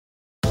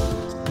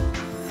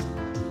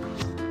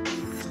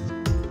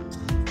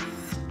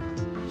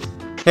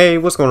Hey,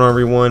 what's going on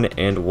everyone,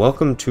 and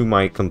welcome to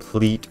my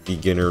complete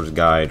beginner's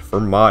guide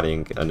for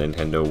modding a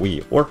Nintendo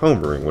Wii, or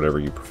homebrewing, whatever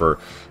you prefer.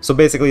 So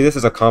basically this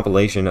is a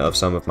compilation of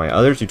some of my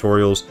other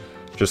tutorials,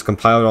 just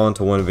compiled all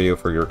into one video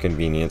for your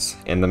convenience,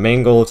 and the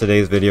main goal of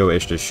today's video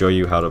is to show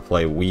you how to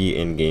play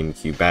Wii and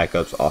GameCube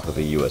backups off of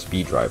a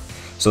USB drive.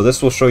 So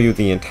this will show you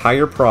the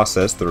entire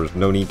process. There is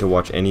no need to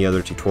watch any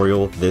other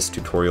tutorial. This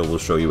tutorial will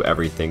show you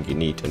everything you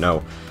need to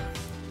know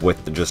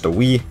with just a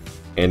Wii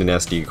and an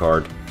SD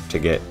card to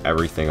get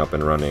everything up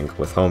and running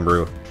with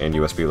Homebrew and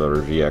USB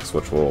Loader GX,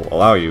 which will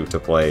allow you to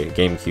play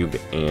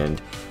GameCube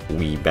and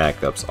Wii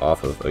backups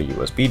off of a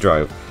USB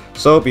drive.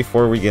 So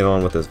before we get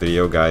on with this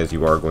video, guys,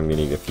 you are going to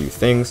need a few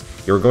things.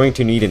 You're going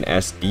to need an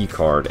SD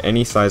card.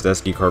 Any size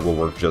SD card will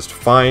work just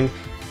fine.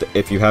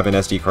 If you have an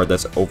SD card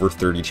that's over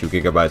 32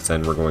 gigabytes,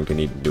 then we're going to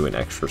need to do an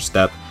extra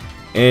step.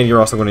 And you're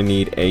also going to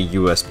need a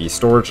USB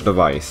storage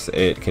device.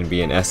 It can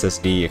be an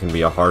SSD, it can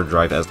be a hard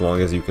drive, as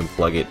long as you can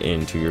plug it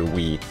into your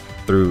Wii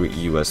through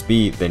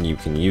USB, then you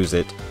can use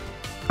it.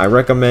 I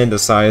recommend a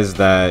size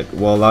that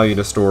will allow you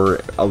to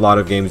store a lot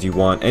of games you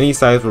want. Any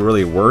size will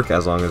really work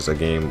as long as a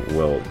game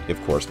will,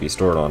 of course, be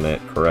stored on it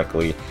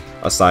correctly.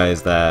 A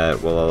size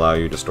that will allow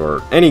you to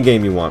store any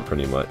game you want,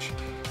 pretty much.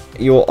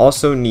 You will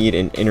also need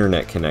an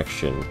internet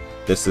connection.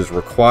 This is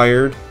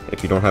required.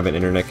 If you don't have an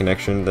internet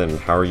connection, then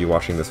how are you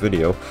watching this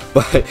video?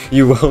 But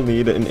you will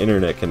need an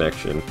internet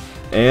connection.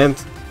 And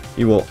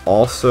you will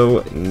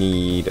also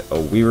need a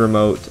Wii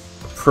remote,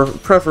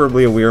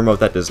 preferably a Wii remote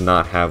that does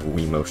not have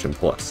Wii Motion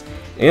Plus.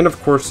 And of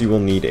course you will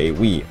need a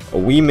Wii. A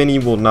Wii Mini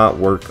will not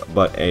work,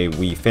 but a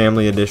Wii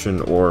Family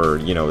Edition or,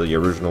 you know, the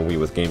original Wii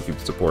with GameCube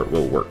support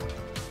will work.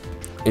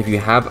 If you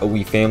have a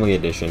Wii Family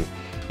Edition,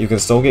 you can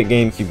still get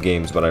GameCube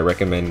games, but I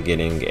recommend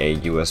getting a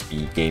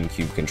USB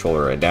GameCube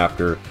controller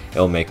adapter.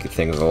 It'll make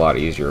things a lot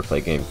easier to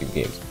play GameCube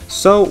games.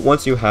 So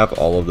once you have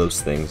all of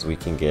those things, we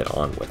can get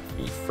on with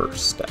the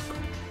first step.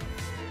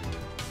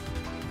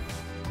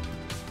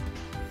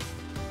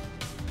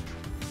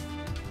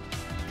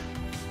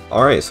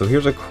 Alright, so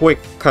here's a quick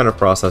kind of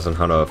process on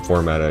how to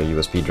format a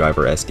USB drive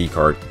or SD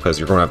card, because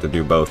you're going to have to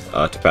do both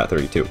to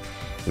FAT32.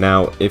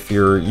 Now, if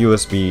your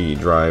USB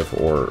drive,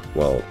 or,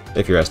 well,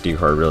 if your SD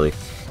card really,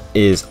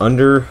 is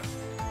under,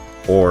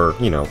 or,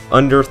 you know,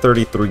 under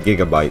 33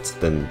 gigabytes,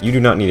 then you do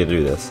not need to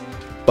do this.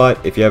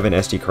 But if you have an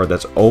SD card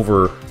that's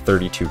over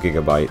 32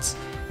 gigabytes,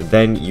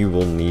 then you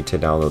will need to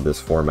download this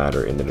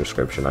formatter in the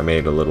description. I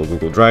made a little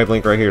Google Drive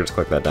link right here, just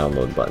click that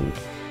download button.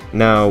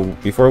 Now,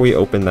 before we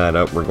open that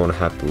up, we're going to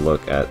have to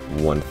look at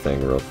one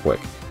thing real quick.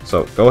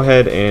 So go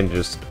ahead and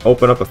just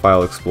open up a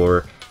file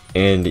explorer,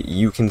 and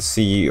you can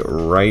see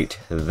right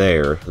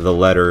there the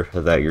letter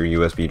that your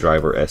USB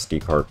drive or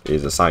SD card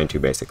is assigned to,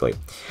 basically.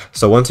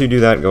 So once you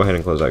do that, go ahead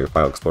and close out your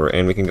file explorer,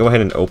 and we can go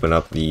ahead and open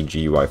up the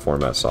GUI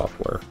format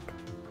software.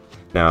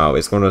 Now,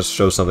 it's going to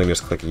show something,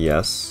 just click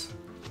yes.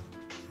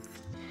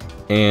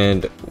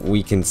 And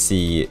we can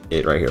see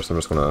it right here, so I'm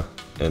just going to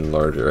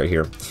enlarge it right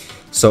here.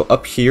 So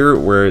up here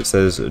where it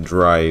says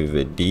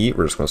drive D,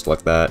 we're just going to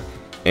select that,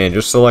 and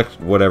just select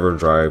whatever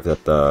drive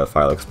that the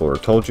file explorer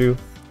told you.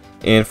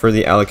 And for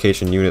the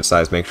allocation unit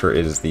size, make sure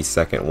it is the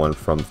second one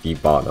from the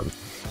bottom.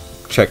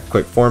 Check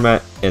quick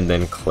format and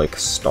then click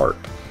start.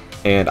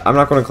 And I'm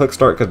not going to click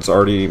start because it's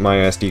already, my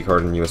SD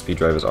card and USB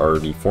drive is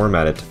already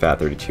formatted to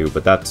FAT32,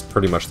 but that's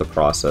pretty much the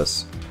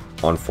process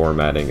on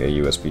formatting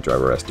a USB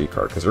drive or SD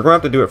card, because we're going to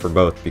have to do it for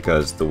both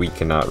because the Wii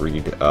cannot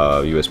read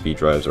USB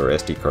drives or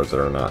SD cards that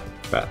are not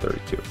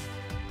FAT32.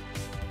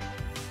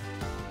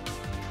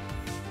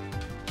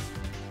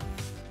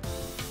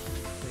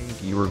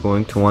 You are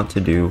going to want to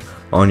do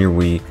on your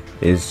Wii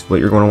is, what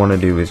you're going to want to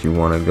do is you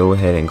want to go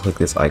ahead and click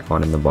this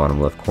icon in the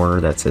bottom left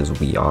corner that says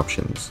Wii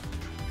Options.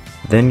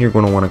 Then you're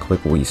going to want to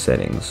click Wii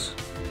Settings.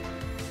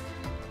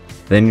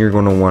 Then you're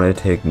going to want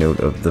to take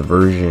note of the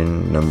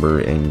version number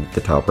in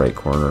the top right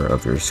corner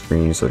of your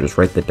screen, so just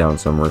write that down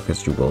somewhere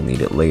because you will need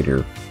it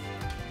later.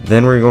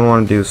 Then what you're going to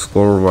want to do is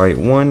scroll right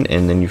one,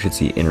 and then you should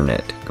see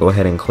Internet. Go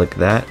ahead and click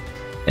that,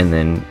 and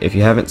then if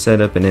you haven't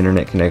set up an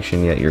internet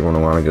connection yet, you're going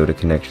to want to go to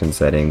Connection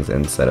Settings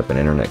and set up an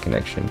internet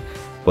connection.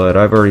 But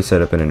I've already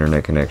set up an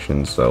internet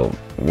connection, so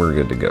we're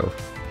good to go.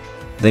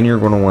 Then you're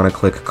going to want to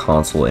click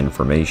Console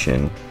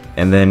Information.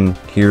 And then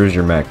here's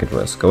your MAC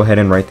address. Go ahead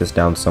and write this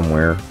down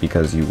somewhere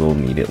because you will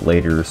need it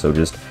later. So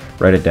just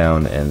write it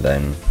down, and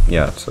then,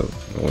 yeah, so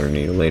we'll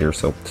need it later.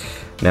 So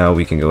now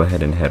we can go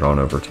ahead and head on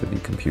over to the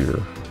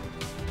computer.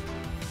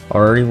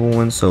 Alright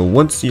everyone, so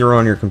once you're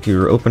on your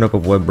computer, open up a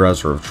web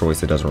browser of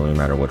choice, it doesn't really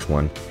matter which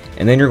one.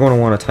 And then you're going to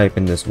want to type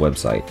in this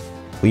website,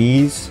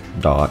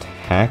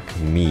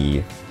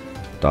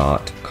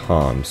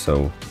 please.hackme.com.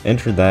 So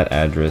enter that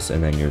address,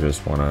 and then you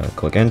just want to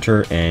click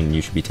enter, and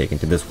you should be taken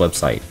to this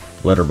website,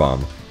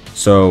 Letterbomb.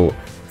 So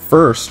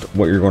first,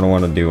 what you're going to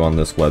want to do on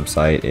this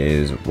website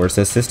is where it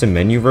says system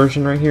menu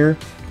version right here,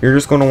 you're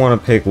just going to want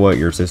to pick what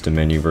your system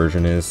menu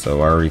version is. So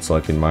I already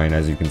selected mine,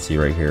 as you can see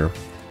right here.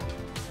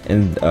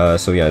 And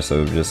so yeah,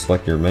 so just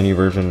select your menu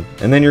version,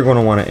 and then you're going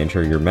to want to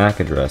enter your MAC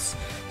address.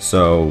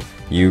 So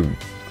you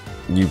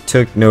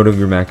took note of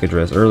your MAC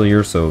address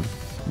earlier, so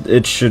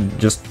it should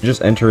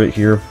just enter it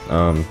here.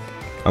 I'm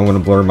gonna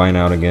blur mine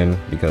out again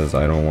because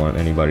I don't want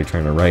anybody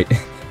trying to write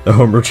the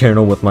Homebrew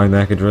channel with my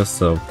MAC address.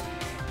 So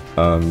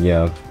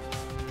yeah.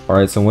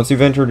 Alright, so once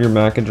you've entered your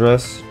MAC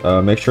address,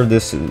 make sure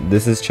this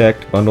is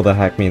checked. Bundle the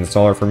Hack Me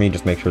installer for me,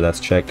 just make sure that's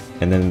checked.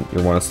 And then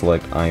you want to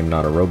select I am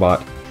not a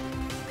robot.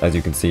 As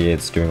you can see,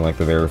 it's doing like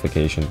the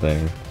verification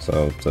thing.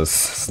 So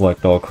just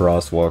select all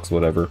crosswalks,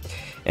 whatever.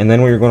 And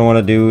then what you're going to want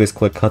to do is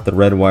click cut the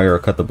red wire or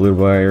cut the blue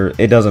wire.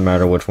 It doesn't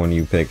matter which one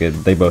you pick,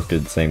 they both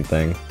did the same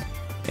thing.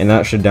 And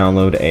that should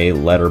download a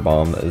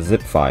Letterbomb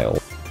zip file.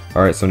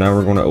 Alright, so now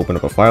we're going to open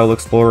up a file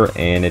explorer,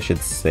 and it should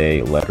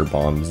say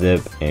Letterbomb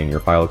zip in your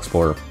file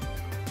explorer.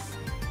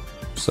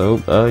 So,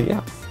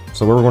 yeah.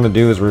 So what we're going to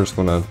do is we're just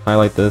going to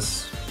highlight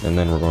this, and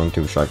then we're going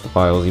to extract the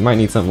files. You might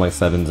need something like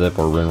 7-zip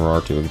or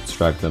WinRAR to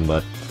extract them,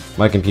 but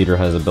my computer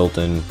has a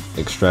built-in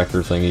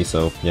extractor thingy,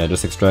 so yeah,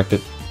 just extract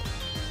it.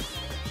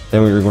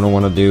 Then what you're going to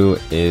want to do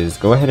is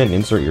go ahead and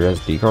insert your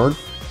SD card.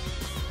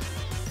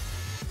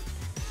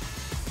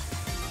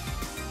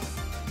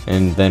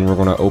 And then we're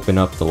going to open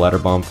up the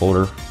Letterbomb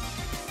folder.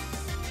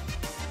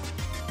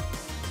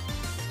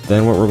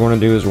 Then what we're going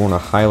to do is we're going to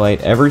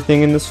highlight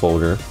everything in this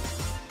folder.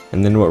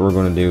 And then what we're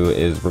going to do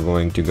is we're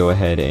going to go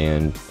ahead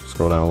and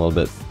scroll down a little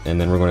bit, and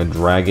then we're going to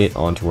drag it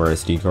onto our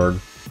SD card.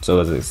 So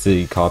as a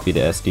CD copy to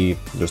SD,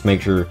 just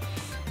make sure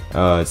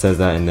it says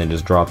that, and then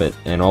just drop it,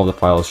 and all the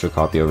files should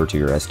copy over to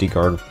your SD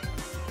card.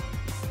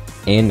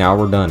 And now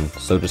we're done.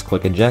 So just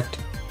click eject,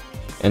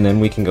 and then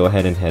we can go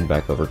ahead and head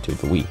back over to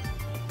the Wii.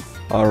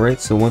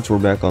 Alright, so once we're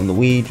back on the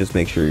Wii, just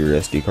make sure your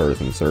SD card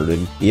is inserted.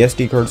 The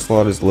SD card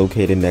slot is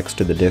located next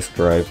to the disk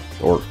drive,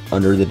 or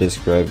under the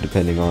disk drive,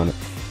 depending on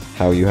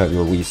how you have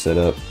your Wii set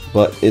up,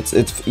 but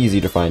it's easy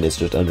to find. It's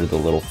just under the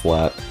little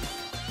flap.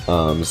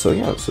 So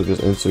yeah, so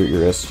just insert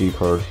your SD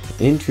card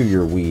into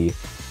your Wii,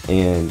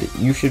 and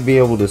you should be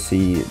able to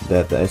see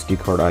that the SD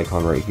card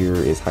icon right here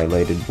is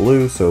highlighted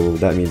blue, so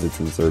that means it's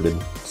inserted.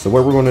 So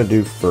what we're going to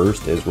do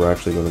first is we're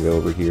actually going to go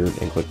over here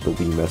and click the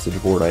Wii message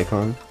board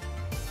icon,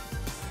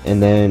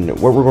 and then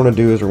what we're going to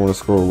do is we're going to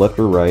scroll left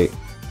or right,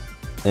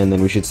 and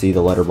then we should see the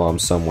Letterbomb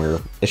somewhere.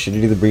 It should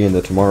either be in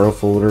the tomorrow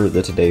folder,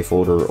 the today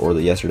folder, or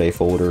the yesterday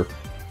folder.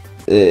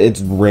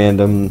 It's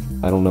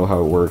random. I don't know how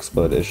it works,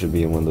 but it should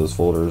be in one of those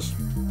folders.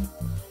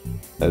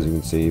 As you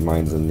can see,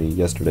 mine's in the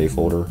yesterday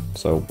folder.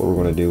 So what we're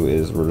going to do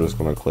is we're just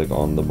going to click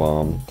on the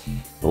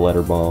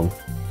Letterbomb.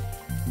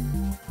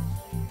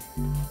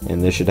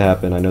 And this should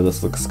happen. I know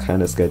this looks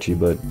kind of sketchy,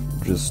 but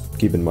just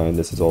keep in mind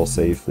this is all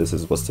safe. This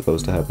is what's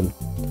supposed to happen.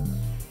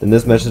 Then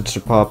this message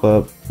should pop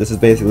up. This is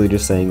basically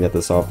just saying that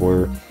the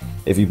software,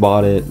 if you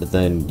bought it,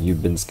 then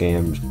you've been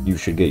scammed, you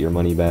should get your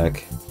money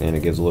back. And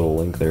it gives a little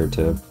link there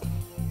to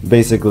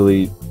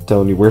basically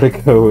telling you where to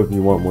go if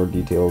you want more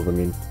details. I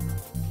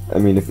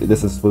mean, if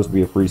this is supposed to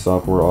be a free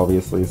software,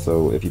 obviously,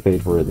 so if you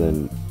paid for it,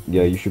 then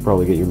yeah, you should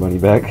probably get your money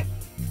back.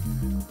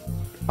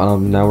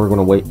 Now we're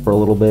gonna wait for a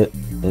little bit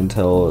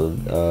until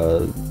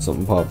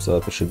something pops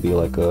up. It should be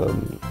like a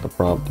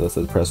prompt that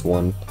says press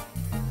 1.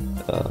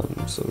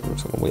 So we're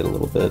just gonna wait a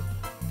little bit.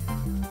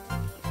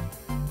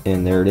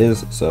 And there it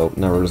is. So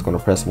now we're just gonna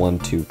press 1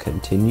 to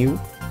continue.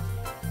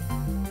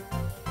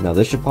 Now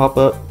this should pop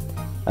up.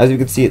 As you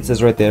can see, it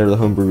says right there, the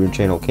Homebrew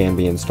channel can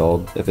be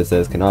installed. If it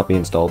says cannot be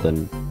installed,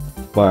 then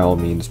by all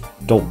means,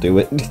 don't do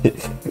it.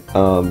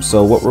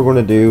 So what we're going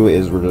to do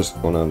is we're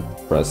just going to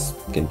press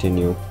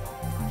continue.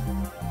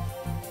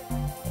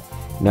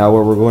 Now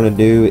what we're going to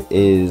do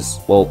is,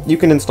 well, you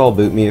can install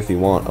BootMe if you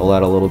want. It'll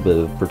add a little bit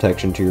of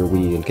protection to your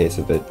Wii in case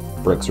if it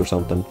bricks or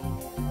something.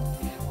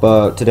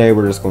 But today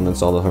we're just going to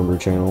install the Homebrew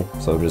channel.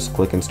 So just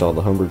click install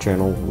the Homebrew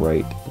channel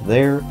right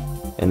there.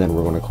 And then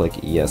we're going to click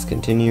yes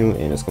continue,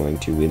 and it's going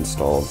to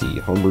install the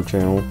Homebrew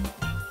channel.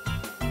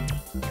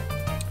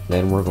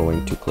 Then we're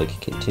going to click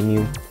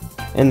continue,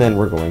 and then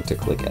we're going to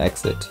click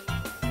exit.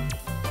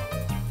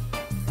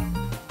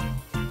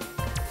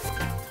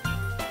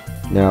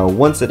 Now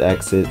once it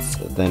exits,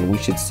 then we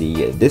should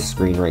see this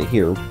screen right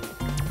here,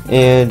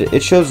 and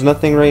it shows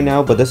nothing right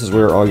now, but this is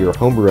where all your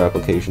Homebrew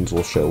applications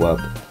will show up.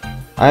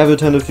 I have a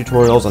ton of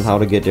tutorials on how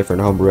to get different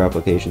Homebrew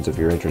applications. If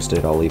you're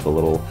interested, I'll leave a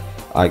little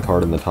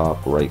iCard in the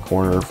top right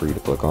corner for you to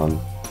click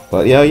on.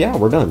 But yeah,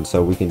 we're done.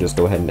 So we can just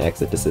go ahead and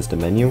exit the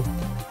system menu.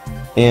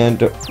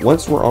 And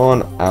once we're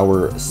on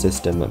our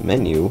system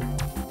menu,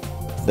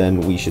 then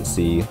we should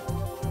see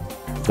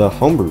the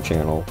Homebrew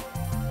channel.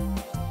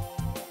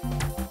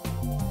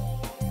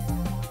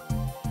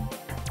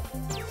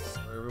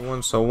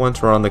 So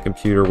once we're on the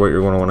computer, what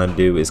you're going to want to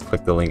do is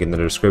click the link in the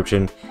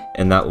description,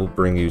 and that will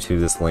bring you to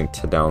this link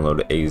to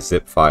download a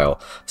zip file.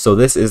 So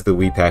this is the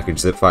Wii package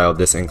zip file.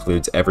 This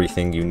includes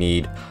everything you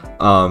need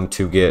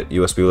to get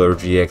USB Loader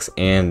GX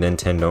and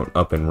Nintendo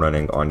up and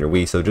running on your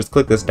Wii. So just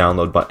click this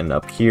download button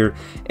up here,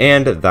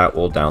 and that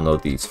will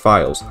download these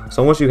files.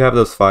 So once you have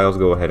those files,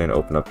 go ahead and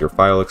open up your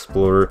file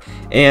explorer,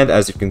 and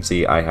as you can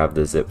see, I have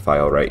the zip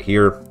file right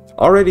here.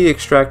 already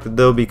extracted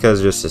though,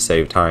 because just to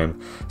save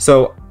time.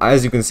 So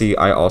as you can see,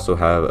 I also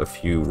have a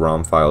few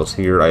ROM files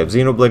here. I have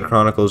Xenoblade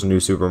Chronicles, New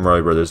Super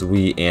Mario Bros.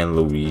 Wii, and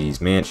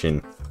Luigi's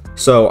Mansion.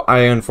 So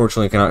I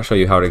unfortunately cannot show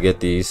you how to get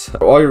these.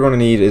 All you're going to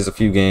need is a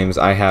few games.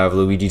 I have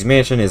Luigi's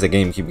Mansion is a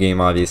GameCube game,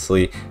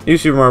 obviously. New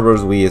Super Mario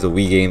Bros. Wii is a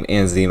Wii game,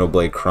 and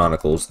Xenoblade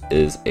Chronicles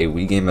is a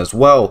Wii game as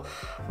well.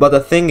 But the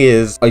thing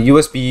is, a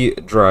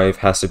USB drive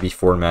has to be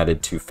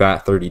formatted to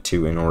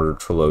FAT32 in order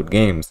to load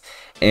games.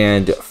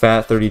 And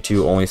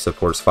FAT32 only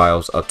supports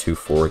files up to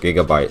 4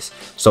 gigabytes.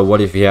 So what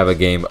if you have a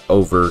game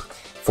over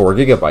 4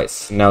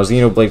 gigabytes? Now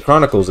Xenoblade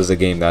Chronicles is a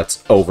game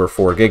that's over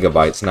 4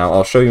 gigabytes. Now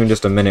I'll show you in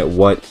just a minute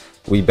what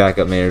Wii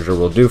Backup Manager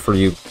will do for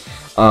you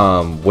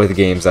with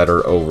games that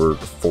are over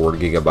 4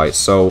 gigabytes.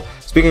 So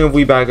speaking of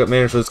Wii Backup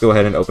Manager, let's go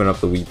ahead and open up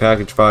the Wii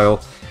package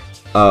file.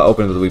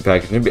 Open the Wii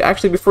package. And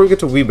actually, before we get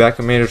to Wii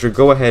Backup Manager,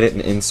 go ahead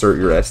and insert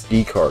your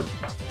SD card.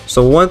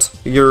 So once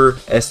your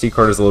SD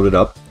card is loaded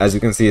up, as you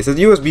can see, it says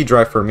USB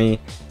drive for me.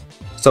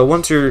 So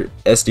once your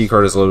SD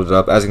card is loaded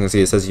up, as you can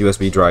see, it says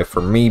USB drive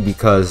for me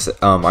because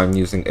I'm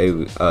using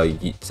a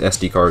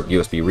SD card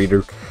USB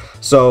reader.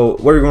 So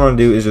what you're going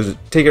to do is just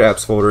take your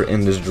apps folder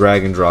and just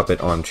drag and drop it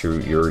onto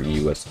your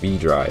USB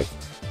drive,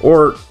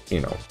 or, you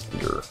know,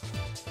 your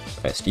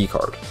SD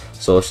card.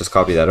 So let's just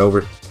copy that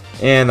over,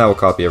 and I will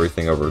copy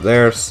everything over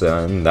there.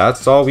 So, and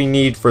that's all we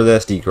need for the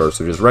SD card.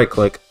 So just right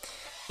click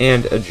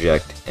and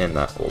eject, and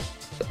that will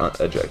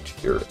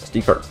eject your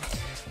SD card.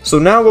 So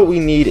now what we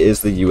need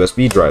is the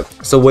USB drive.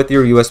 So with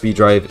your USB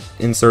drive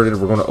inserted,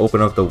 we're going to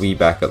open up the Wii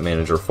Backup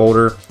Manager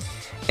folder,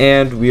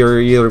 and we are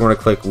either going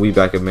to click Wii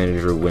Backup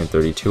Manager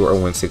Win32 or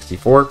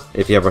Win64.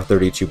 If you have a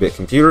 32-bit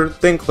computer,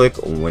 then click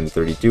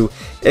Win32.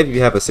 If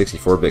you have a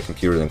 64-bit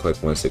computer, then click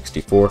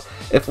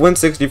Win64. If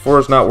Win64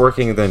 is not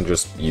working, then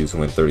just use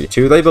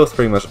Win32. They both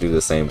pretty much do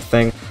the same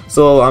thing.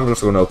 So I'm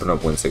just going to open up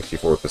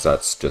Win64 because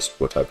that's just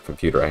what type of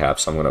computer I have.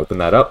 So I'm going to open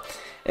that up,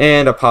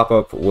 and a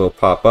pop-up will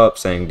pop up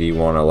saying, do you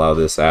want to allow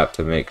this app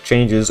to make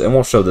changes? And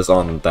we'll show this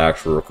on the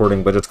actual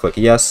recording, but just click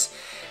yes.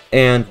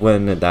 And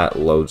when that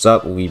loads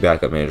up, Wii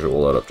Backup Manager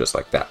will load up just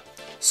like that.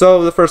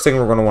 So the first thing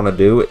we're going to want to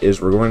do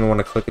is we're going to want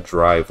to click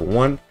Drive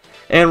 1,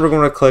 and we're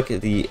going to click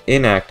the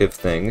inactive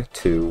thing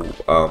to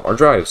our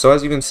drive. So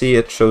as you can see,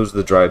 it shows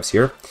the drives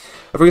here.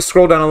 If we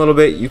scroll down a little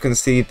bit, you can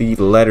see the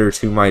letter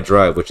to my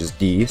drive, which is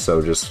D.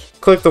 So just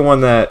click the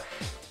one that,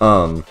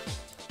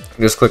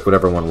 just click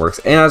whatever one works.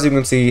 And as you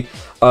can see,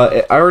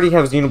 I already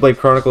have Xenoblade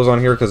Chronicles on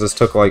here because this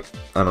took like,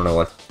 I don't know,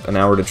 like an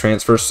hour to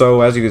transfer.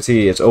 So as you can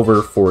see, it's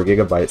over 4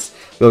 gigabytes.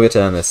 We'll get to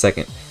that in a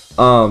second.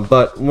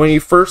 But when you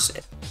first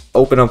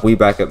open up Wii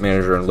Backup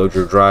Manager and load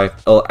your drive,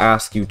 it'll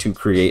ask you to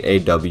create a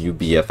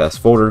WBFS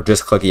folder.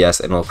 Just click yes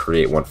and it'll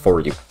create one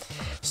for you.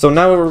 So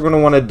now what we're going to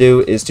want to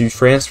do is to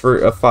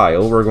transfer a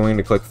file. We're going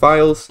to click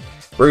Files.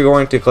 We're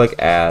going to click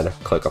Add,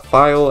 click a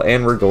file,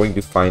 and we're going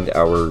to find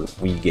our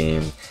Wii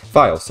game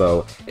file.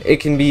 So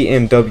it can be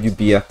in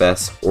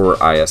WBFS or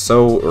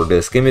ISO or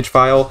disk image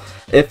file.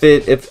 If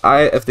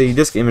the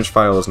disk image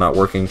file is not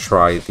working,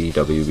 try the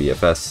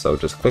WBFS. So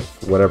just click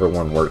whatever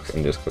one works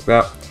and just click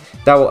that.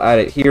 That will add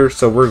it here.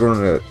 So we're going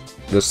to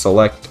just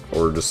select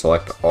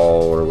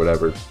all or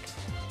whatever,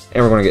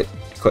 and we're going to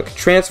click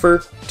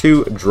transfer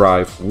to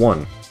drive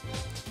 1,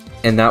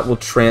 and that will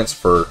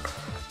transfer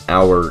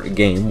our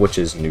game, which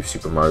is New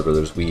Super Mario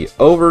Bros. Wii,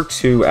 over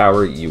to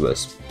our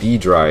USB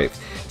drive.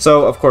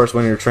 So of course,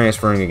 when you're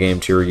transferring a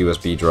game to your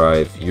USB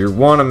drive, you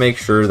want to make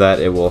sure that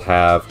it will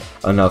have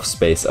enough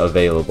space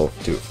available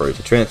for it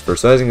to transfer.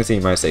 So as you can see,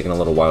 mine's taking a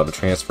little while to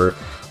transfer,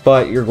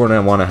 but you're going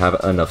to want to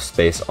have enough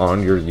space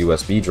on your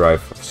USB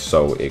drive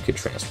so it could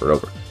transfer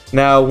over.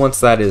 Now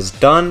once that is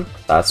done,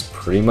 that's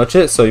pretty much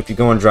it. So if you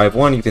go on drive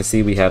 1, you can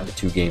see we have the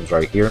 2 games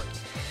right here.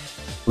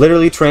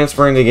 Literally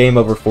transferring a game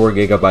over 4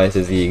 gigabytes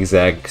is the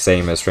exact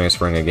same as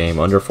transferring a game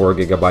under 4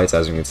 gigabytes.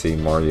 As you can see,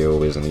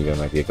 Mario isn't even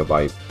a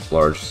gigabyte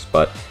large.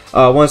 But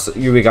once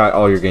you got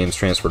all your games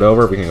transferred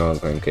over, we can go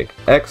and click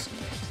X.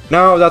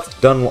 Now that's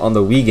done on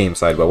the Wii game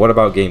side, but what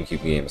about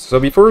GameCube games? So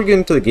before we get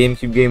into the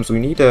GameCube games, we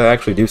need to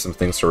actually do some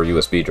things to our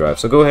USB drive.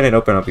 So go ahead and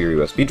open up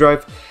your USB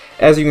drive.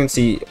 As you can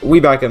see,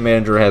 Wii Backup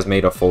Manager has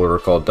made a folder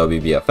called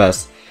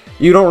WBFS.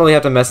 You don't really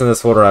have to mess in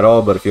this folder at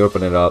all, but if you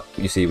open it up,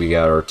 you see we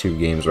got our 2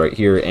 games right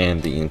here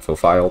and the info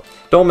file.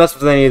 Don't mess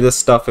with any of this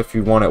stuff if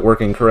you want it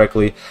working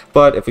correctly,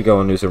 but if we go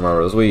on New Super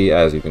Mario Bros. Wii,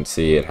 as you can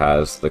see, it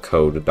has the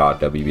code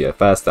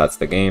 .wbfs, that's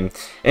the game.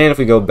 And if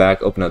we go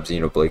back, open up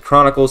Xenoblade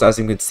Chronicles, as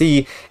you can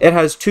see, it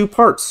has 2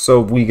 parts.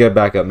 So Wii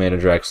Backup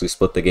Manager actually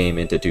split the game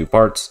into 2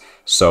 parts,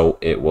 so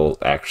it will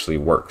actually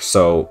work.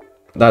 So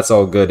that's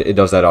all good. It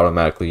does that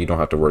automatically. You don't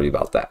have to worry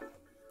about that.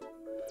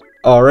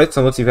 Alright,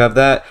 so once you have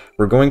that,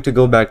 we're going to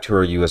go back to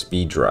our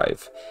USB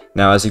drive.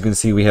 Now, as you can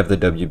see, we have the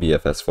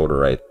WBFS folder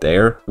right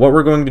there. What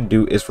we're going to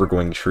do is we're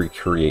going to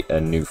create a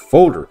new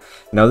folder.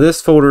 Now,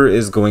 this folder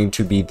is going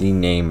to be the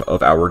name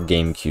of our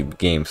GameCube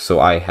game. So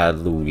I had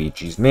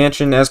Luigi's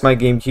Mansion as my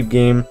GameCube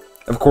game.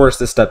 Of course,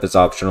 this step is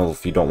optional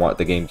if you don't want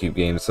the GameCube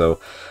game, so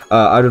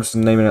I'm just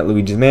naming it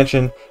Luigi's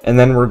Mansion, and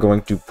then we're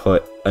going to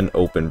put an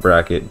open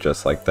bracket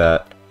just like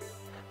that.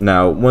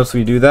 Now, once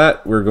we do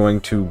that, we're going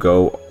to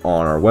go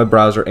on our web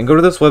browser and go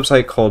to this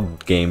website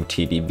called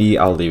GameTDB.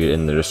 I'll leave it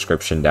in the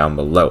description down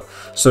below.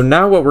 So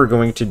now what we're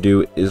going to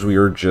do is we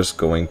are just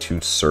going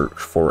to search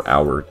for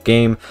our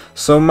game.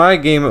 So my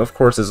game, of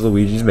course, is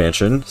Luigi's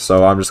Mansion.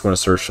 So I'm just going to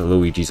search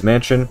Luigi's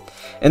Mansion.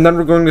 And then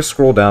we're going to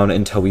scroll down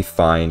until we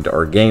find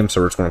our game.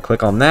 So we're just going to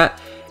click on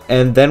that.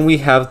 And then we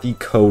have the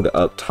code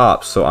up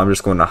top. So I'm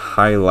just going to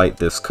highlight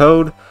this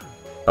code.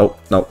 Oh,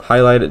 no,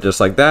 highlight it just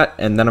like that,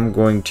 and then I'm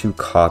going to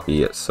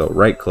copy it. So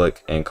right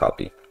click and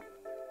copy.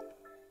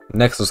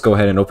 Next, let's go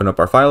ahead and open up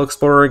our file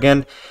explorer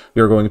again.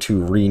 We are going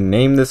to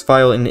rename this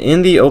file, and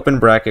in the open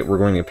bracket, we're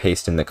going to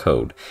paste in the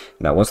code.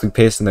 Now, once we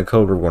paste in the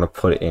code, we're going to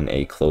put it in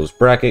a closed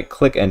bracket,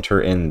 click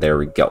enter, and there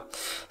we go.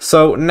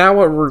 So now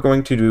what we're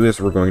going to do is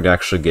we're going to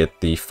actually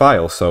get the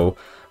file. So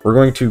we're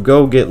going to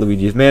go get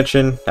Luigi's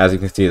Mansion. As you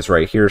can see, it's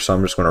right here, so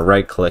I'm just going to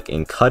right click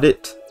and cut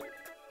it.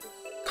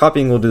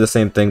 Copying will do the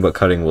same thing, but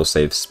cutting will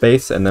save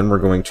space, and then we're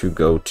going to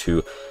go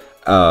to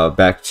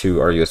back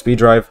to our USB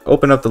drive,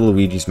 open up the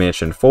Luigi's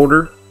Mansion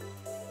folder.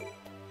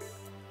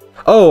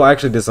 Oh, I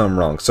actually did something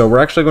wrong. So we're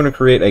actually going to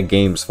create a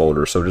games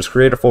folder. So just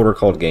create a folder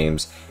called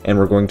games, and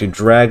we're going to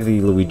drag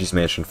the Luigi's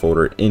Mansion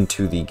folder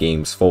into the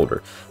games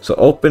folder. So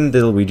open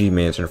the Luigi's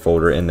Mansion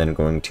folder and then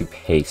going to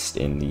paste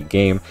in the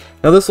game.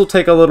 Now this will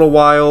take a little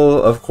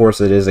while. Of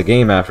course, it is a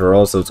game after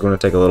all, so it's going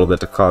to take a little bit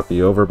to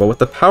copy over. But with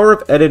the power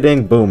of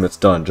editing, boom, it's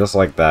done just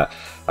like that.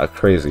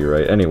 Crazy,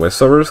 right? Anyway,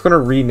 so we're just going to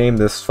rename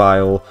this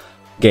file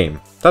game.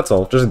 That's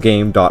all, just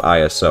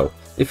game.iso.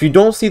 If you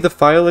don't see the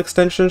file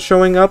extensions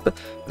showing up,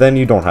 then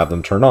you don't have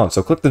them turned on.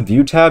 So click the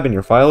View tab in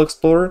your File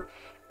Explorer,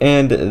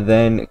 and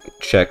then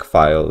check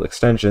File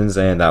Extensions,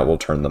 and that will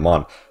turn them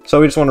on.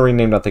 So we just want to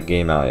rename that to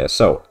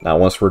game.iso. Now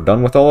once we're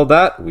done with all of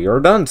that, we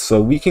are done.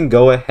 So we can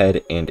go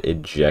ahead and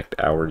eject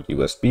our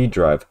USB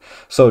drive.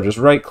 So just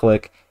right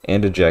click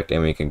and eject,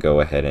 and we can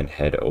go ahead and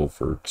head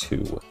over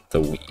to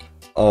the Wii.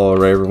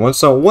 Alright everyone,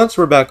 so once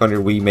we're back on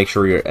your Wii, make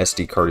sure your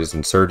SD card is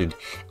inserted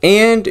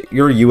and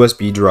your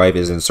USB drive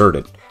is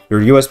inserted. Your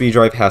USB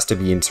drive has to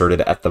be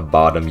inserted at the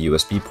bottom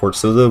USB port,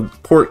 so the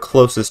port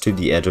closest to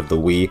the edge of the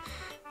Wii,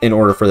 in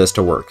order for this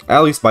to work.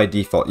 At least by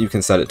default, you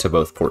can set it to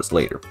both ports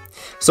later.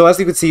 So as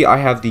you can see, I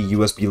have the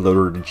USB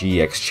Loader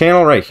GX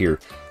channel right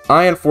here.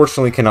 I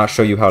unfortunately cannot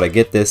show you how to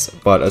get this,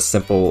 but a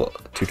simple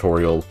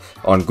tutorial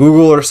on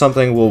Google or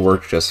something will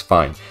work just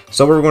fine.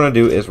 So what we're going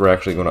to do is we're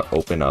actually going to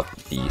open up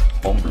the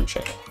Homebrew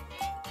channel.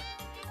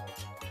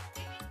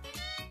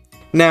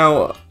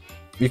 Now,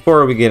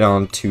 before we get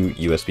on to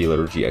USB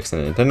Loader GX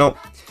and Nintendo,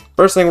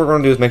 first thing we're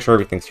going to do is make sure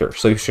everything's here.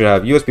 So you should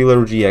have USB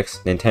Loader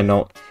GX,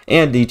 Nintendo,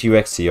 and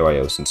D2X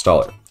COIOS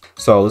installer.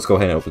 So let's go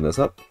ahead and open this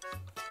up.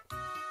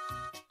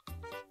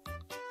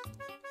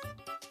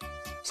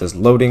 It says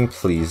loading,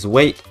 please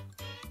wait.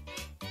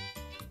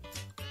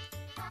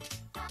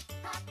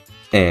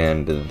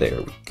 And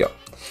there we go.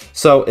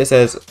 So it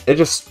says,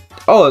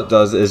 all it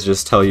does is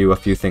just tell you a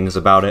few things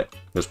about it.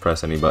 Just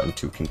press any button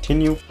to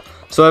continue.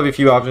 So I have a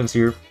few options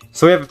here.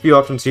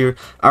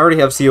 I already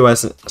have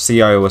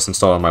COIOS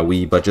installed on my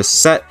Wii, but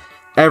just set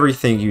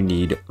everything you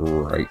need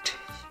right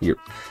here.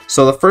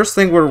 So the first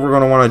thing we're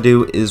going to want to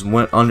do is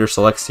under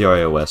select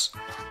COIOS,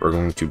 we're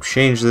going to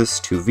change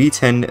this to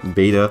V10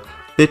 Beta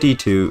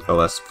 52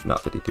 OS,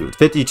 not 52,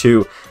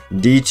 52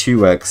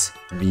 D2X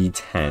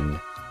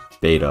V10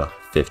 Beta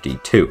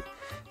 52.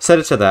 Set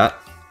it to that.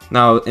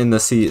 Now in the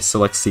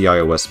select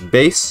CIOS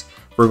base,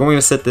 we're going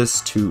to set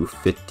this to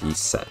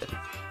 57.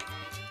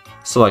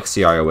 Select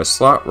CIOS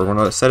slot, we're going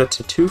to set it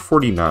to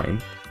 249.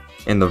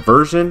 And the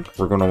version,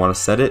 we're going to want to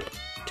set it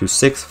to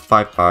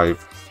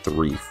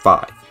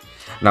 65535.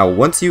 Now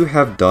once you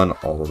have done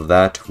all of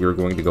that, we're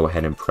going to go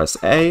ahead and press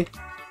A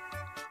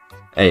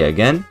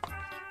again,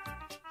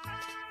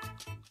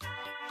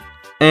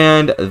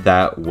 and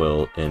that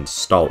will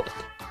install it.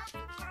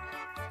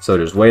 So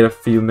just wait a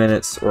few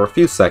minutes, or a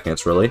few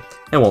seconds really.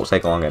 It won't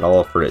take long at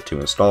all for it to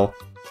install.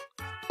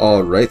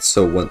 Alright,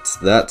 so once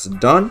that's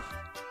done,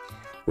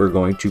 we're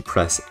going to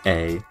press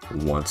A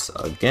once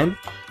again.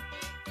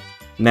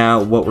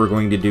 Now what we're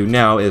going to do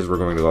now is we're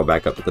going to go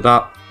back up at the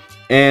top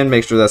and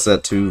make sure that's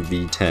set to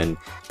V10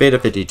 Beta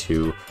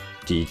 52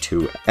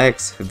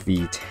 D2X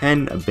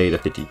V10 Beta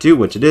 52,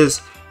 which it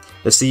is.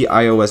 The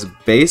CIOS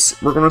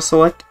base we're going to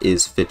select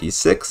is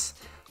 56.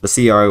 The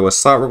CIOS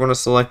slot we're going to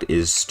select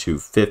is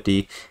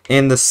 250.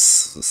 And the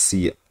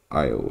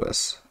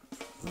CIOS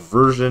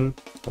version,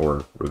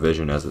 or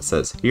revision as it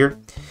says here,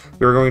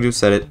 we're going to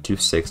set it to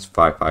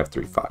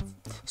 65535.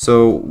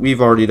 So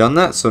we've already done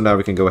that, so now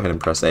we can go ahead and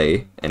press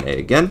A and A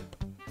again,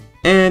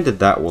 and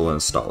that will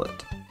install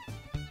it.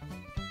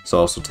 So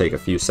also take a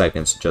few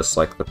seconds just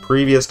like the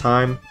previous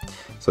time.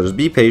 So just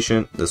be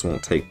patient, this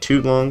won't take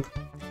too long.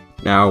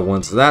 Now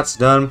once that's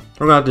done,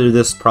 we're going to have to do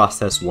this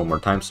process one more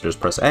time, so just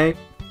press A.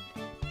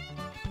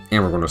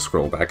 And we're going to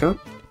scroll back up.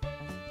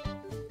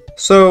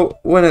 So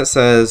when it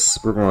says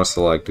we're going to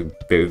select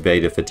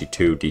Beta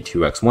 52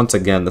 D2X, once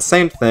again, the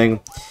same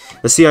thing.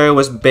 The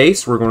CIOS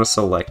base, we're going to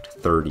select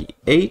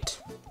 38.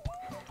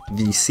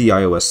 The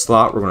CIOS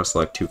slot, we're going to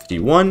select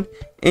 251.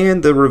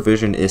 and the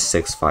revision is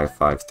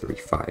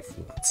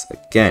 65535 once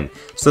again.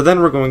 So then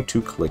we're going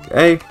to click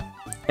A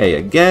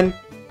again,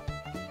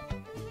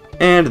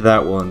 and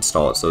that will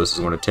install it. So this is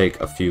going to take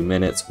a few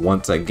minutes.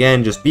 Once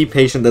again, just be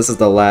patient. This is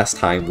the last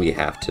time we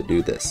have to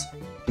do this.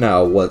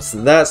 Now, once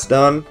that's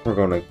done, we're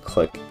going to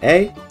click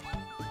A,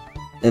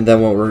 and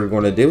then what we're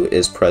going to do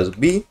is press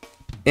B,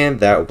 and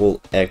that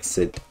will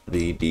exit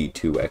the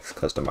D2X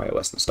custom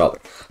iOS installer.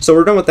 So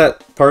we're done with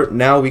that part.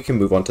 Now we can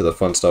move on to the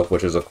fun stuff,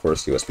 which is of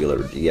course USB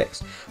Loader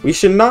GX. We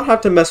should not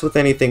have to mess with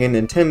anything in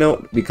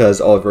Nintendo because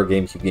all of our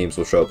GameCube games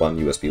will show up on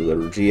USB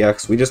Loader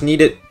GX. We just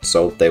need it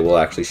so they will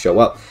actually show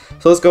up.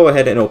 So let's go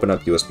ahead and open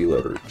up USB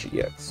Loader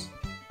GX.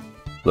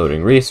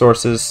 Loading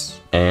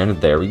resources, and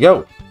there we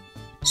go.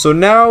 So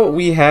now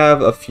we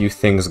have a few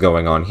things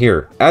going on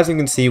here. As you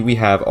can see, we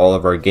have all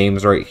of our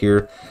games right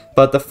here.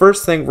 But the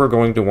first thing we're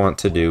going to want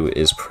to do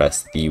is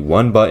press the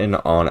 1 button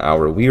on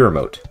our Wii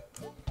remote.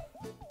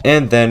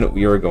 And then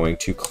we are going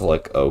to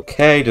click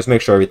OK. Just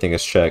make sure everything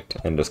is checked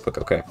and just click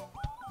OK.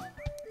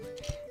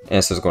 And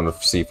this is going to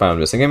see found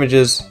missing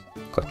images.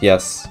 Click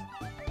yes.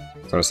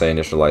 It's going to say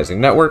initializing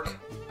network.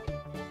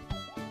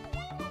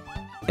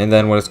 And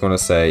then what it's going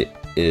to say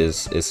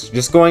is it's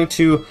just going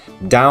to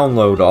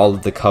download all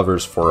of the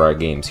covers for our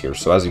games here.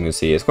 So as you can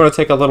see, it's going to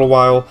take a little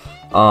while.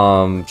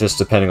 Just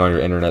depending on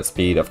your internet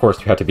speed. Of course,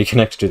 you have to be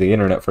connected to the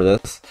internet for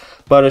this,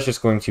 but it's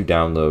just going to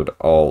download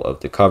all of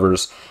the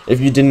covers. If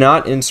you did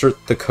not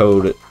insert the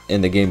code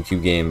in the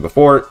GameCube game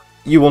before,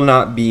 you will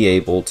not be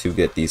able to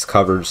get these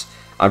covers.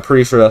 I'm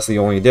pretty sure that's the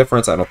only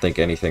difference. I don't think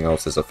anything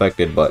else is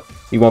affected, but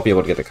you won't be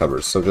able to get the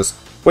covers. So just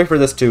wait for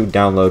this to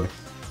download,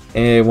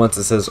 and once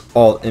it says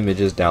all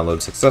images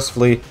download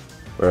successfully,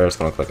 we're just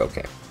going to click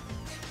OK.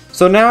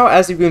 So now,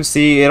 as you can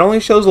see, it only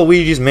shows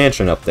Luigi's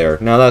Mansion up there.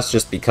 Now that's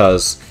just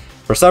because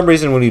for some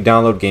reason, when you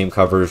download game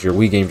covers, your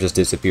Wii games just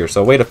disappear.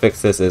 So a way to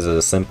fix this is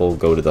a simple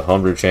go to the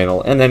Homebrew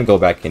channel and then go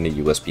back into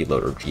USB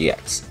Loader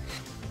GX.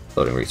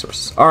 Loading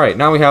resources. Alright,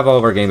 now we have all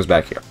of our games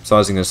back here. So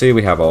as you can see,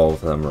 we have all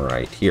of them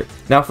right here.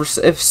 Now,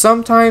 if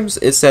sometimes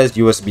it says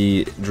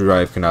USB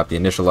drive cannot be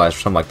initialized or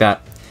something like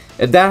that,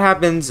 if that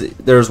happens,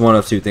 there's one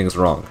of two things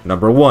wrong.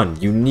 Number one,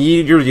 you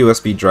need your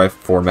USB drive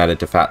formatted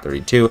to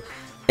FAT32.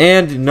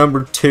 And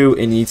number two,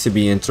 it needs to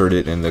be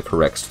inserted in the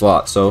correct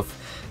slot.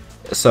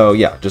 So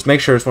yeah, just make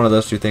sure it's one of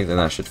those two things and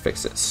that should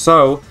fix it.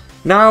 So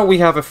now we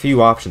have a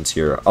few options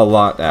here, a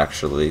lot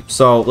actually.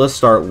 So let's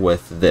start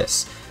with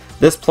this.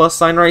 This plus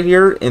sign right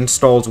here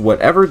installs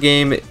whatever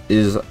game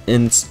is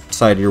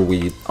inside your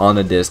Wii on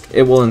a disc.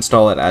 It will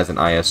install it as an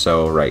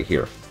ISO right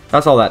here.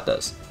 That's all that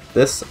does.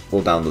 This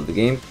will download the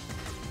game.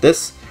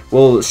 This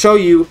will show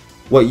you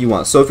what you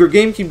want. So if your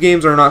GameCube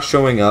games are not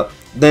showing up,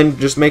 then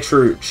just make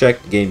sure you check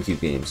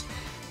GameCube games.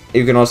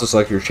 You can also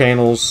select your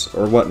channels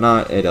or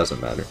whatnot. It doesn't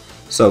matter.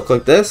 So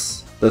click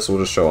this. This will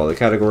just show all the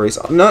categories.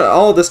 Not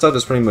all of this stuff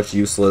is pretty much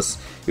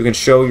useless. You can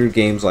show your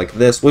games like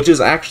this, which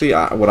is actually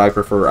what I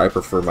prefer. I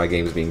prefer my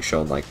games being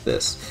shown like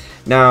this.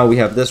 Now we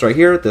have this right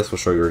here. This will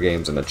show your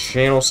games in a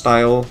channel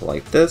style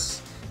like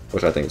this,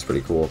 which I think is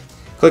pretty cool.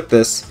 Click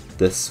this.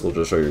 This will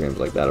just show your games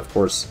like that, of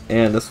course.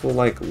 And this will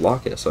like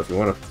lock it. So if you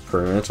want to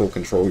parental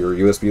control your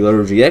USB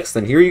Loader GX,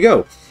 then here you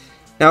go.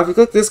 Now if you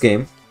click this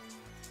game,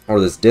 or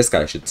this disc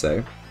I should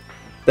say,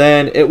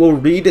 then it will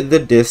read the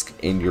disc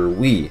in your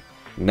Wii.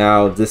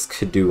 Now, this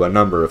could do a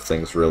number of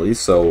things, really,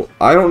 so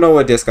I don't know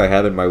what disc I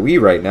have in my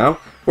Wii right now.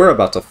 We're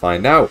about to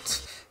find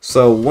out.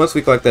 So, once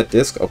we collect that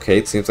disc, okay,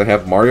 it seems I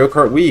have Mario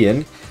Kart Wii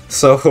in.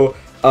 So,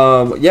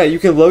 yeah, you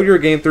can load your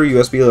game through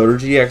USB Loader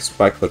GX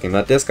by clicking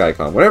that disc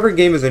icon, whatever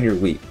game is in your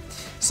Wii.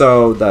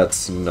 So,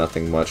 that's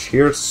nothing much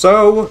here.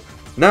 So,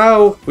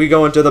 now we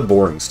go into the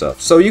boring stuff.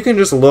 So, you can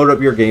just load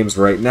up your games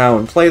right now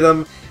and play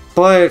them,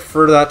 but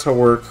for that to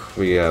work,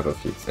 we have a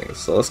few things.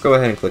 So, let's go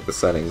ahead and click the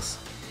settings.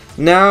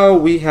 Now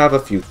we have a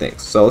few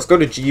things. So let's go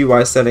to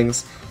GUI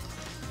settings.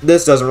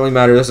 This doesn't really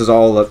matter. This is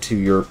all up to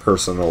your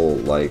personal,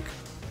 like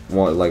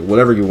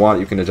whatever you want.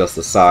 You can adjust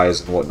the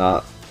size and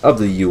whatnot of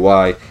the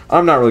UI.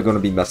 I'm not really going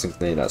to be messing with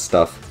any of that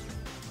stuff.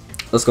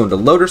 Let's go into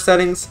loader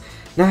settings.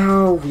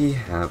 Now we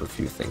have a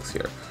few things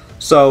here.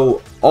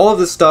 So all of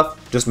this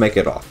stuff, just make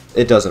it off.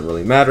 It doesn't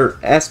really matter.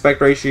 Aspect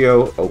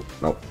ratio. Oh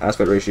no,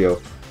 aspect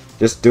ratio.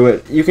 Just do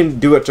it. You can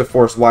do it to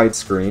force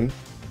widescreen,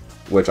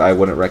 which I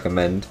wouldn't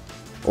recommend.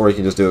 Or you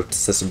can just do it to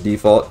system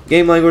default.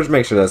 Game language,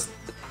 make sure that's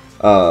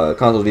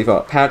console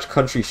default. Patch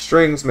country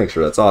strings, make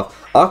sure that's off.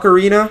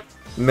 Ocarina,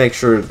 make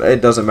sure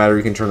it doesn't matter.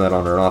 You can turn that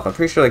on or off. I'm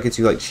pretty sure that gets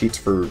you like cheats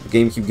for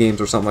GameCube games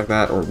or something like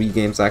that, or Wii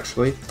games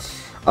actually.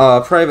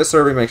 Private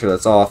server, make sure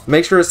that's off.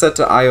 Make sure it's set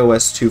to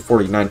iOS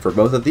 249 for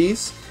both of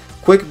these.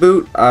 Quick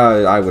boot,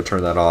 I would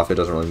turn that off. It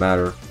doesn't really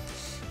matter.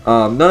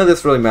 None of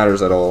this really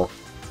matters at all.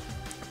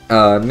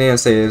 Nan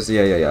saves,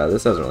 yeah.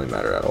 This doesn't really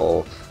matter at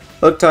all.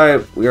 Hook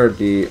type, we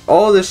already,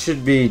 all of this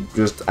should be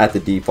just at the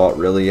default,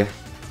 really.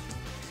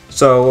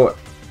 So,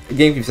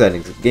 GameCube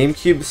settings.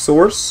 GameCube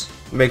source,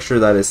 make sure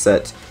that is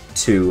set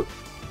to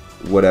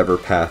whatever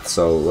path,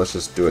 so let's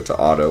just do it to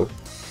auto.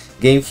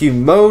 GameCube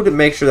mode,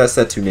 make sure that's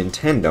set to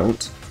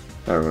Nintendo.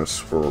 Now we're going to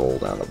scroll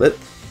down a bit.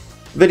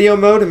 Video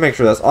mode, make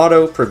sure that's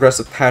auto.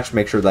 Progressive patch,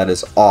 make sure that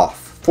is off.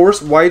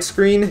 Forced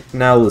widescreen,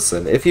 now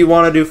listen, if you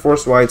want to do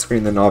forced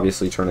widescreen, then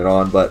obviously turn it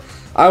on, but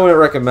I wouldn't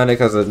recommend it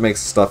because it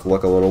makes stuff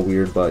look a little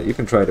weird, but you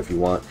can try it if you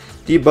want.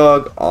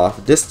 Debug,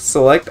 off. Disk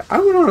select, I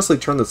would honestly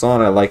turn this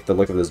on. I like the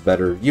look of this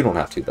better. You don't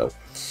have to, though.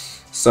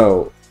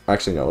 So,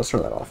 actually, no, let's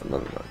turn that off.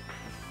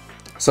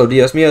 So,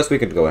 DSMS, we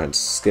can go ahead and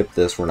skip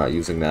this. We're not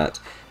using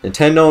that.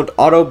 Nintendo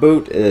auto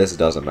boot, this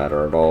doesn't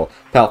matter at all.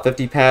 PAL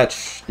 50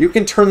 patch, you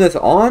can turn this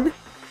on,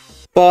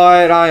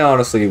 but I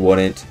honestly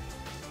wouldn't.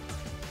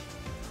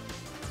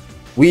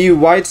 Wii U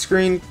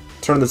widescreen,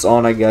 turn this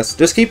on, I guess.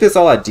 Just keep this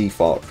all at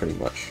default, pretty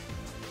much.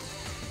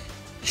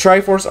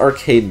 Triforce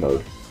arcade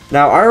mode.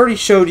 Now, I already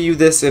showed you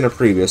this in a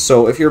previous,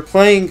 so if you're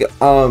playing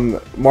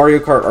Mario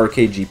Kart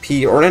Arcade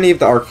GP or any of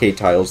the arcade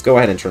titles, go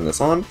ahead and turn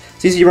this on.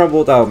 CC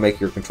Rumble, that will make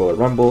your controller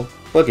rumble.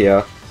 Look,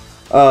 yeah.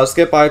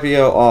 Skip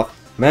IPO off.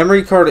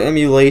 Memory card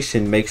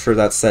emulation, make sure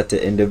that's set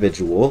to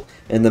individual.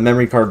 And the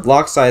memory card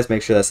block size,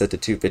 make sure that's set to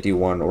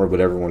 251 or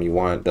whatever one you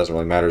want. It doesn't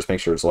really matter, just make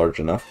sure it's large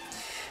enough.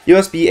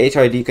 USB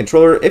HID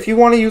controller, if you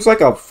want to use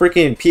like a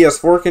freaking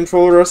PS4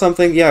 controller or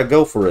something, yeah,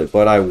 go for it,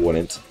 but I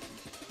wouldn't.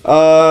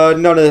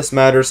 None of this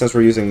matters since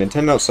we're using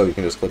Nintendo, so you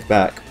can just click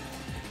back.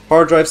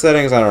 Hard drive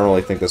settings, I don't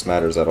really think this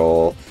matters at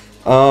all.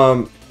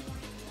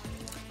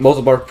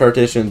 Multiple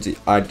partitions,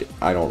 I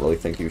don't really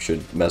think you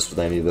should mess with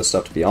any of this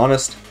stuff, to be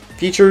honest.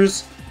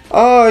 Features,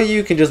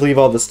 you can just leave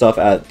all this stuff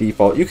at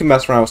default. You can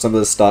mess around with some of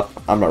this stuff.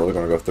 I'm not really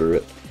going to go through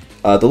it.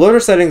 The loader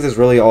settings is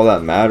really all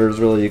that matters,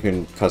 really. You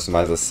can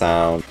customize the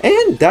sound.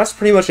 And that's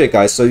pretty much it,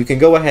 guys. So you can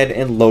go ahead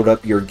and load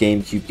up your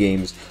GameCube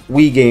games,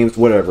 Wii games,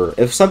 whatever.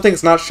 If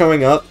something's not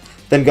showing up,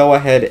 then go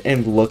ahead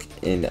and look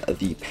in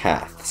the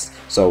paths.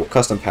 So,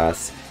 custom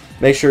paths.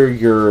 Make sure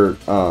your,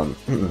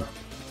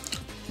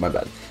 my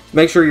bad.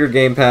 Make sure your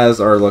game paths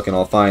are looking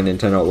all fine.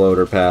 Nintendo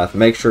loader path.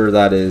 Make sure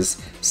that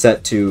is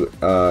set to,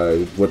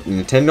 what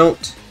Nintendo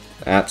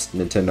apps,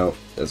 Nintendo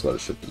is what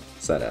it should be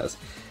set as.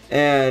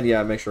 And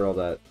yeah, make sure all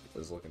that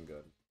is looking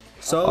good.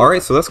 So,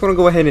 alright, so that's going to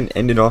go ahead and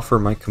end it off for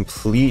my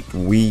complete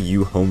Wii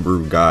U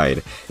homebrew guide.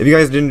 If you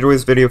guys did enjoy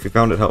this video, if you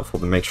found it helpful,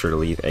 then make sure to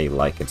leave a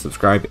like and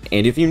subscribe.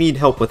 And if you need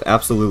help with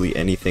absolutely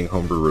anything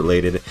homebrew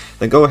related,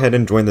 then go ahead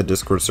and join the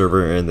Discord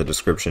server in the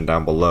description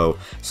down below.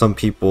 Some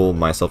people,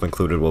 myself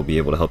included, will be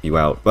able to help you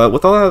out. But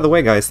with all that out of the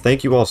way, guys,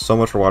 thank you all so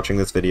much for watching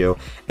this video,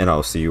 and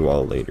I'll see you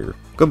all later.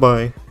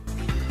 Goodbye!